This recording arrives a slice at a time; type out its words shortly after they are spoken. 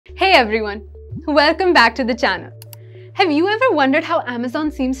Hey everyone, welcome back to the channel. Have you ever wondered how Amazon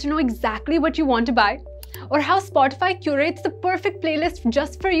seems to know exactly what you want to buy? Or how Spotify curates the perfect playlist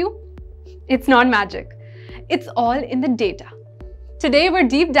just for you? It's not magic. It's all in the data. Today we're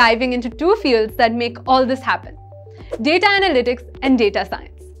deep diving into two fields that make all this happen: data analytics and data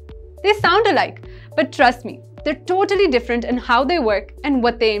science. They sound alike, but trust me, they're totally different in how they work and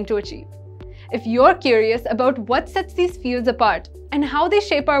what they aim to achieve. If you're curious about what sets these fields apart and how they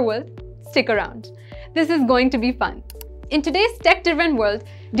shape our world, stick around. This is going to be fun. In today's tech-driven world,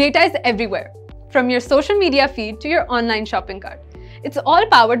 data is everywhere, from your social media feed to your online shopping cart. It's all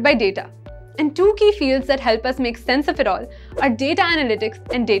powered by data. And two key fields that help us make sense of it all are data analytics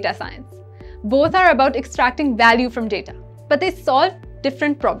and data science. Both are about extracting value from data, but they solve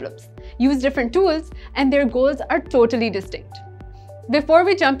different problems, use different tools, and their goals are totally distinct. Before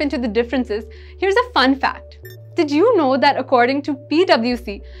we jump into the differences, here's a fun fact. Did you know that according to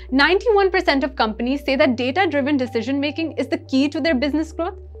PwC, 91% of companies say that data-driven decision-making is the key to their business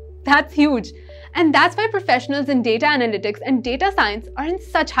growth? That's huge. And that's why professionals in data analytics and data science are in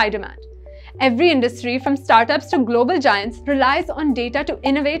such high demand. Every industry, from startups to global giants, relies on data to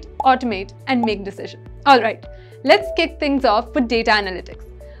innovate, automate, and make decisions. All right, let's kick things off with data analytics.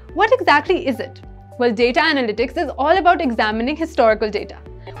 What exactly is it? Well, data analytics is all about examining historical data,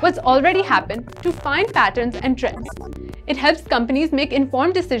 what's already happened, to find patterns and trends. It helps companies make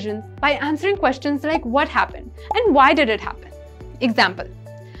informed decisions by answering questions like what happened and why did it happen. Example: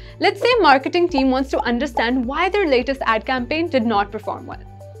 let's say a marketing team wants to understand why their latest ad campaign did not perform well.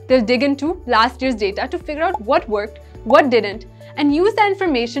 They'll dig into last year's data to figure out what worked, what didn't, and use that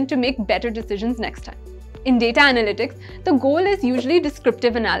information to make better decisions next time. In data analytics, the goal is usually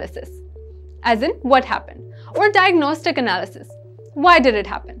descriptive analysis, as in what happened, or diagnostic analysis, why did it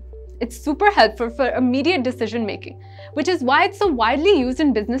happen. It's super helpful for immediate decision making, which is why it's so widely used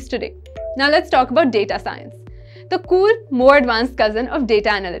in business today. Now let's talk about data science, the cool, more advanced cousin of data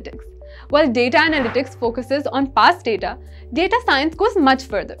analytics. While data analytics focuses on past data, data science goes much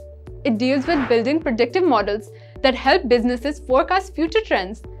further. It deals with building predictive models that help businesses forecast future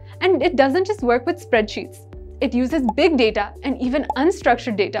trends, and it doesn't just work with spreadsheets. It uses big data and even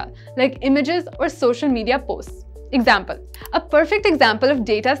unstructured data like images or social media posts. Example: a perfect example of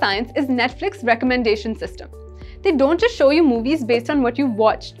data science is Netflix's recommendation system. They don't just show you movies based on what you've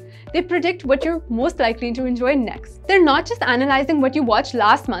watched. They predict what you're most likely to enjoy next. They're not just analyzing what you watched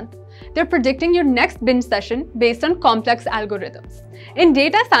last month. They're predicting your next binge session based on complex algorithms. In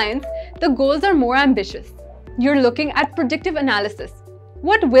data science, the goals are more ambitious. You're looking at predictive analysis,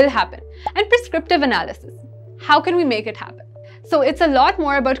 what will happen, and prescriptive analysis, how can we make it happen? So it's a lot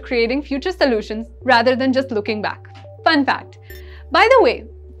more about creating future solutions rather than just looking back. Fun fact: by the way,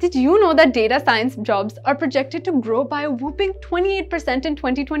 did you know that data science jobs are projected to grow by a whopping 28% in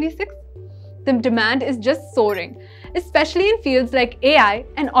 2026? The demand is just soaring, especially in fields like AI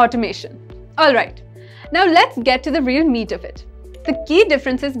and automation. All right, now let's get to the real meat of it, the key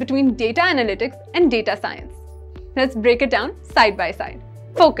differences between data analytics and data science. Let's break it down side by side.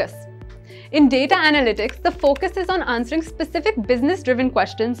 Focus. In data analytics, the focus is on answering specific business-driven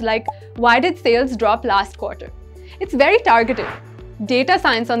questions like why did sales drop last quarter? It's very targeted. Data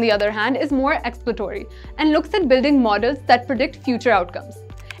science, on the other hand, is more exploratory and looks at building models that predict future outcomes.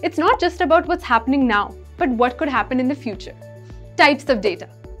 It's not just about what's happening now, but what could happen in the future. Types of data.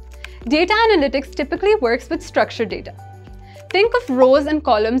 Data analytics typically works with structured data. Think of rows and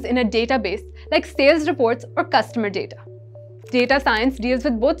columns in a database like sales reports or customer data. Data science deals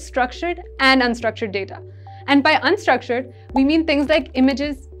with both structured and unstructured data. And by unstructured, we mean things like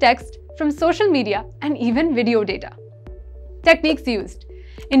images, text from social media, and even video data. Techniques used.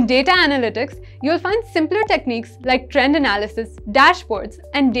 In data analytics, you'll find simpler techniques like trend analysis, dashboards,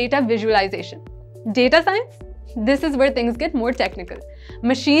 and data visualization. Data science? This is where things get more technical.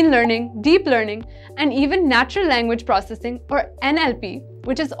 Machine learning, deep learning, and even natural language processing, or NLP,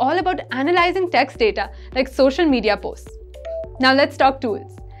 which is all about analyzing text data like social media posts. Now let's talk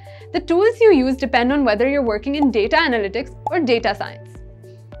tools. The tools you use depend on whether you're working in data analytics or data science.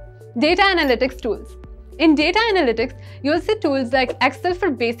 Data analytics tools. In data analytics, you'll see tools like Excel for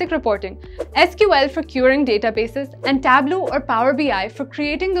basic reporting, SQL for querying databases, and Tableau or Power BI for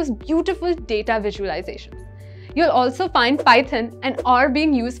creating those beautiful data visualizations. You'll also find Python and R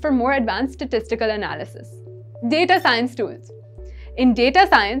being used for more advanced statistical analysis. Data science tools. In data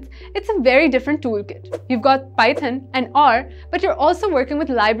science, it's a very different toolkit. You've got Python and R, but you're also working with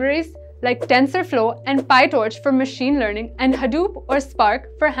libraries like TensorFlow and PyTorch for machine learning, and Hadoop or Spark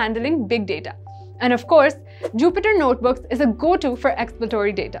for handling big data. And of course, Jupyter Notebooks is a go-to for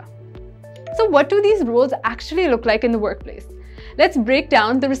exploratory data. So what do these roles actually look like in the workplace? Let's break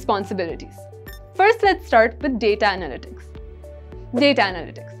down the responsibilities. First, let's start with data analytics. Data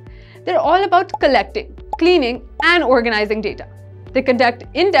analytics. They're all about collecting, cleaning, and organizing data. They conduct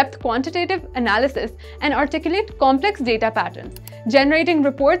in-depth quantitative analysis and articulate complex data patterns, generating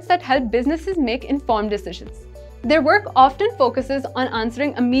reports that help businesses make informed decisions. Their work often focuses on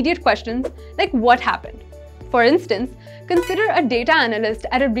answering immediate questions like what happened. For instance, consider a data analyst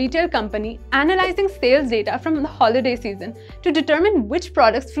at a retail company analyzing sales data from the holiday season to determine which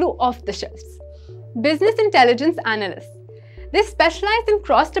products flew off the shelves. Business intelligence analysts. They specialize in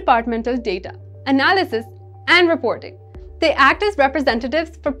cross-departmental data, analysis, and reporting. They act as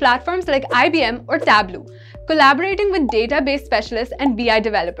representatives for platforms like IBM or Tableau, collaborating with database specialists and BI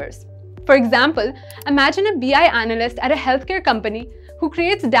developers. For example, imagine a BI analyst at a healthcare company who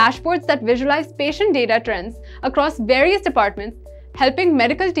creates dashboards that visualize patient data trends across various departments, helping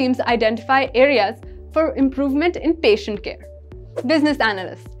medical teams identify areas for improvement in patient care. Business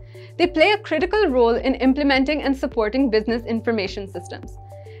analysts. They play a critical role in implementing and supporting business information systems.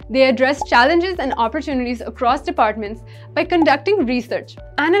 They address challenges and opportunities across departments by conducting research,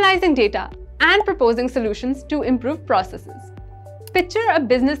 analyzing data, and proposing solutions to improve processes. Picture a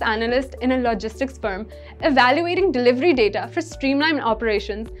business analyst in a logistics firm evaluating delivery data for streamlined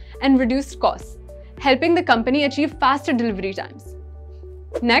operations and reduced costs, helping the company achieve faster delivery times.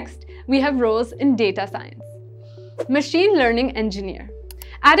 Next, we have roles in data science. Machine learning engineer.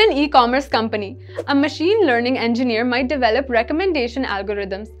 At an e-commerce company, a machine learning engineer might develop recommendation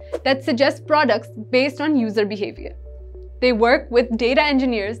algorithms that suggest products based on user behavior. They work with data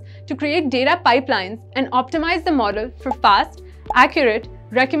engineers to create data pipelines and optimize the model for fast, accurate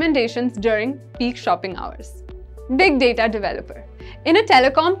recommendations during peak shopping hours. Big data developer. In a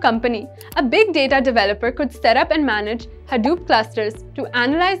telecom company, a big data developer could set up and manage Hadoop clusters to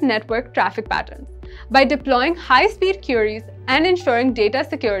analyze network traffic patterns. By deploying high-speed queries and ensuring data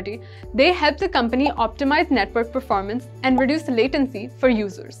security, they help the company optimize network performance and reduce latency for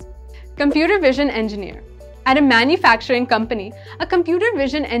users. Computer vision engineer. At a manufacturing company, a computer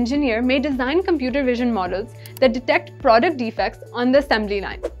vision engineer may design computer vision models that detect product defects on the assembly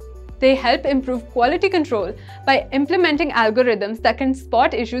line. They help improve quality control by implementing algorithms that can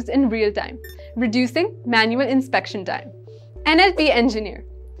spot issues in real time, reducing manual inspection time. NLP engineer.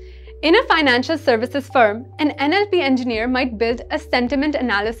 In a financial services firm, an NLP engineer might build a sentiment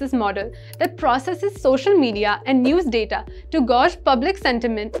analysis model that processes social media and news data to gauge public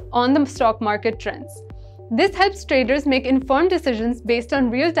sentiment on the stock market trends. This helps traders make informed decisions based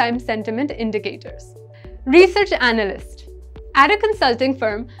on real-time sentiment indicators. Research analyst. At a consulting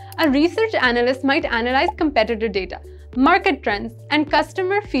firm, a research analyst might analyze competitor data, market trends, and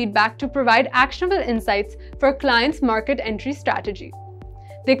customer feedback to provide actionable insights for a client's market entry strategy.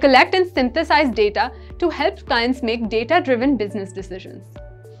 They collect and synthesize data to help clients make data-driven business decisions.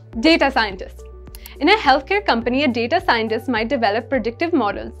 Data scientist. In a healthcare company, a data scientist might develop predictive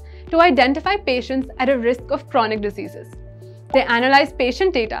models to identify patients at a risk of chronic diseases. They analyze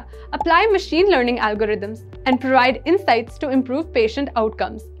patient data, apply machine learning algorithms, and provide insights to improve patient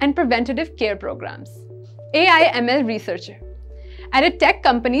outcomes and preventative care programs. AI/ML researcher. At a tech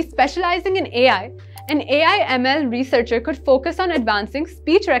company specializing in AI, an AI/ML researcher could focus on advancing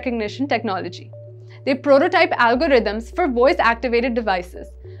speech recognition technology. They prototype algorithms for voice-activated devices,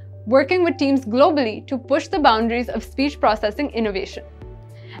 working with teams globally to push the boundaries of speech processing innovation.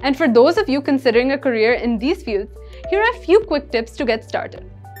 And for those of you considering a career in these fields, here are a few quick tips to get started.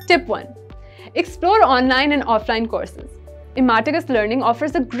 Tip 1. Explore online and offline courses. Imarticus Learning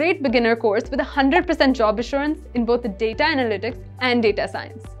offers a great beginner course with 100% job assurance in both data analytics and data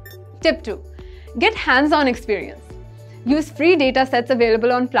science. Tip 2. Get hands-on experience. Use free data sets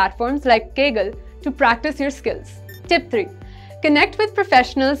available on platforms like Kaggle to practice your skills. Tip 3. Connect with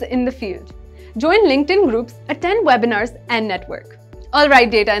professionals in the field. Join LinkedIn groups, attend webinars, and network.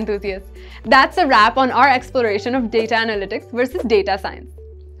 Alright, data enthusiasts, that's a wrap on our exploration of data analytics versus data science.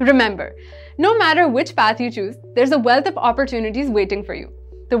 Remember, no matter which path you choose, there's a wealth of opportunities waiting for you.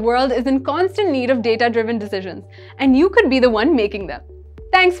 The world is in constant need of data-driven decisions, and you could be the one making them.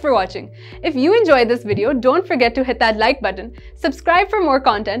 Thanks for watching. If you enjoyed this video, don't forget to hit that like button, subscribe for more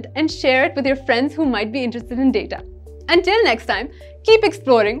content, and share it with your friends who might be interested in data. Until next time, keep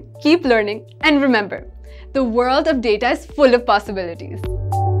exploring, keep learning, and remember, the world of data is full of possibilities.